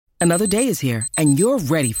Another day is here, and you're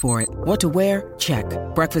ready for it. What to wear? Check.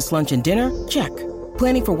 Breakfast, lunch, and dinner? Check.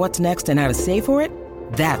 Planning for what's next and how to save for it?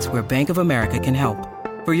 That's where Bank of America can help.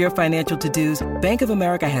 For your financial to-dos, Bank of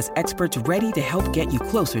America has experts ready to help get you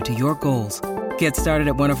closer to your goals. Get started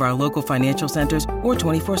at one of our local financial centers or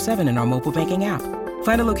 24/7 in our mobile banking app.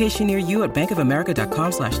 Find a location near you at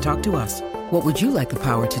bankofamerica.com/talktous. What would you like the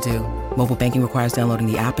power to do? Mobile banking requires downloading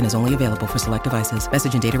the app and is only available for select devices.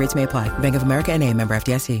 Message and data rates may apply. Bank of America N.A., member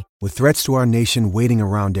FDIC. With threats to our nation waiting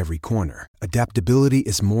around every corner, adaptability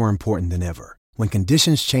is more important than ever. When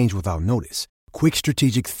conditions change without notice, quick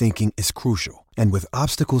strategic thinking is crucial. And with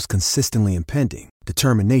obstacles consistently impending,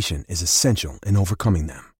 determination is essential in overcoming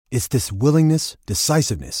them. It's this willingness,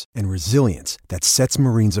 decisiveness, and resilience that sets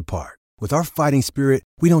Marines apart. With our fighting spirit,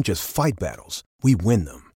 we don't just fight battles, we win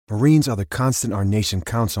them. Marines are the constant our nation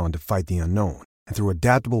counts on to fight the unknown. And through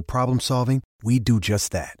adaptable problem solving, we do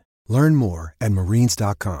just that. Learn more at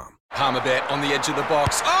marines.com. Palmerbet on the edge of the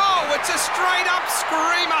box. Oh, it's a straight-up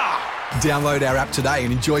screamer! Download our app today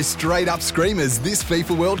and enjoy straight-up screamers this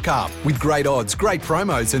FIFA World Cup with great odds, great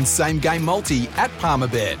promos and same-game multi at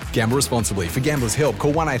Palmerbet. Gamble responsibly. For Gamblers' Help,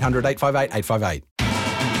 call 1-800-858-858.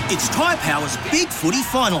 It's Tyre Power's Big Footy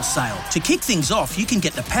Final Sale. To kick things off, you can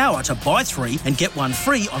get the power to buy 3 and get 1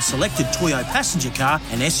 free on selected Toyo passenger car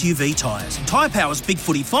and SUV tyres. Tyre Power's Big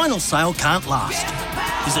Footy Final Sale can't last.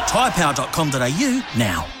 Visit tyrepower.com.au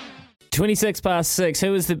now. 6:26.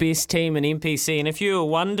 Who is the best team in NPC? And if you were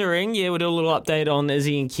wondering, we'll do a little update on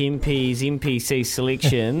Izzy and Kempe's NPC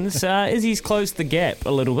selections. Izzy's closed the gap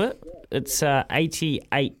a little bit. It's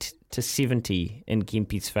 88 to 70 in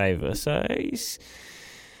Kempe's favour. So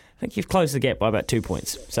I think you've closed the gap by about 2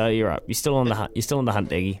 points. So you're up. You're still on the hunt. You're still on the hunt,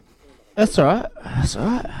 Diggy. That's all right.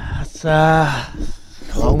 It's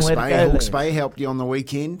Hawke's Bay helped you on the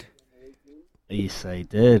weekend. Yes, they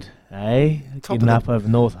did. Getting up over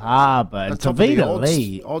North Harbour. And to beat the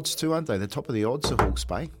lead. Odds too, aren't they? The top of the odds at Hawke's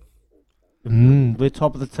Bay. We're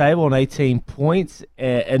top of the table on 18 points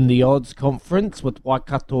in the odds conference with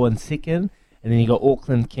Waikato in second. And then you got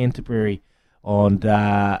Auckland, Canterbury on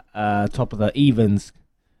top of the evens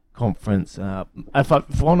conference. If I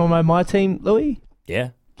want to know my team, Louis? Yeah.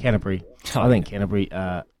 Canterbury. I think Canterbury,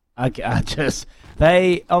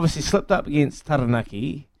 they obviously slipped up against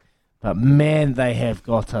Taranaki, but man, they have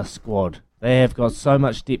got a squad. They have got so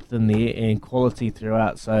much depth in there and quality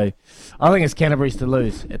throughout. So I think it's Canterbury's to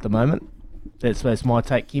lose at the moment. That's my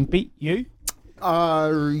take. Kempe, you?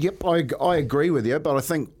 Yep, I agree with you, but I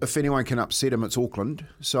think if anyone can upset them, it's Auckland.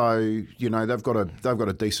 So they've got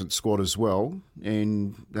a decent squad as well,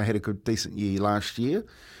 and they had a decent year last year.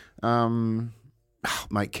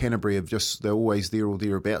 Mate, Canterbury they're always there or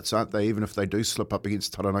thereabouts, aren't they? Even if they do slip up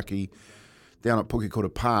against Taranaki down at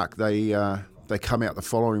Pukekota Park, they come out the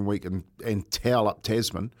following week and towel up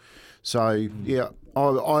Tasman. So yeah.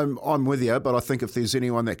 I'm with you, but I think if there's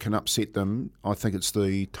anyone that can upset them, I think it's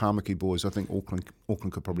the Tamaki boys. I think Auckland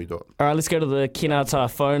could probably do it. All right, let's go to the Kenata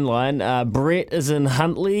phone line. Brett is in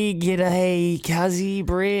Huntly. G'day, Cuzzy.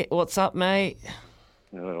 Brett, what's up, mate?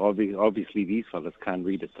 Obviously, these fellas can't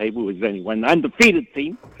read the table. There's only one undefeated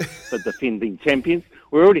team, the defending champions.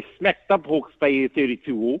 We're already smacked up Hawke's Bay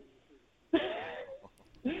 32-all.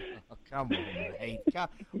 Come on, mate.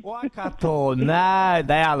 Waikato, no,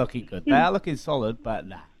 they are looking good. They are looking solid, but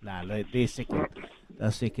they're second.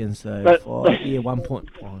 They're second, so 1 point.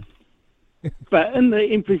 But in the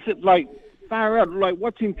implicit, far out,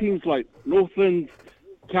 watching teams like Northland,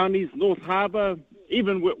 Counties, North Harbour,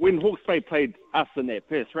 even when Hawke's Bay played us in that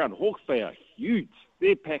first round, Hawke's Bay are huge.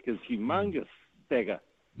 Their pack is humongous, Dagger.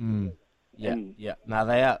 Yeah. No,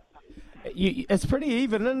 they are. It's pretty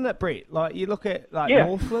even, isn't it, Brett? You look at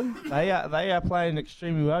Northland, they are playing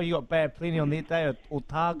extremely well. You got Bad Plenty on their day,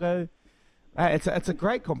 Otago. It's a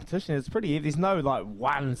great competition. It's pretty even. There's no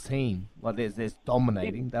one team that's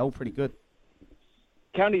dominating. They're all pretty good.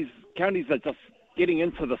 Counties are just getting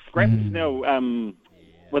into the scraps now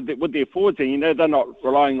with their forwards, and they're not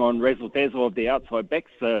relying on razzle dazzle of their outside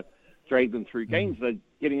backs to drag them through games. They're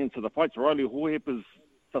getting into the fights. Riley Hohep is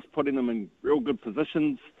just putting them in real good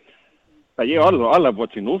positions. But yeah, I love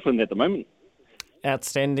watching Northland at the moment.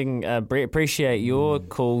 Outstanding, Brett. Appreciate your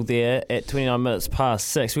call there at 29 minutes past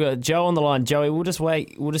 6. We've got Joe on the line. Joey, we'll just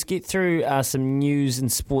wait. We'll just get through some news and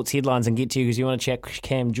sports headlines and get to you because you want to chat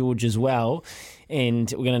Cam George as well.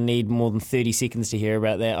 And we're going to need more than 30 seconds to hear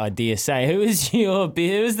about that, I dare say. Who is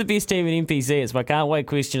the best team in NPC? It's my can't wait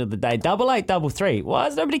question of the day. 8833. Why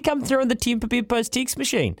has nobody come through on the Temper Bed Post text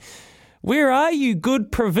machine? Where are you,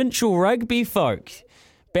 good provincial rugby folk?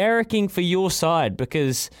 barracking for your side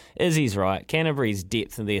because Izzy's right. Canterbury's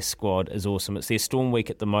depth in their squad is awesome. It's their Storm week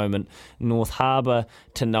at the moment. North Harbour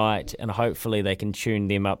tonight, and hopefully they can tune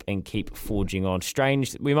them up and keep forging on.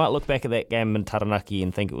 Strange. We might look back at that game in Taranaki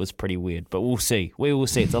and think it was pretty weird, but we'll see. We will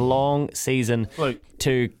see. It's a long season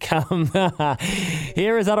to come.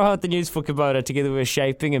 Here is Aroha with the news for Kubota. Together we're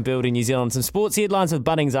shaping and building New Zealand. Some sports headlines with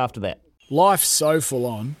Bunnings after that. Life's so full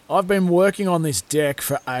on. I've been working on this deck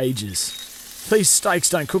for ages. These steaks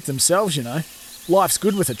don't cook themselves, you know. Life's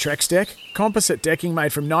good with a Trex deck. Composite decking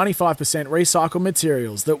made from 95% recycled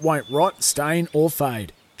materials that won't rot, stain or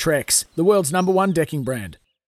fade. Trex, the world's #1 decking brand.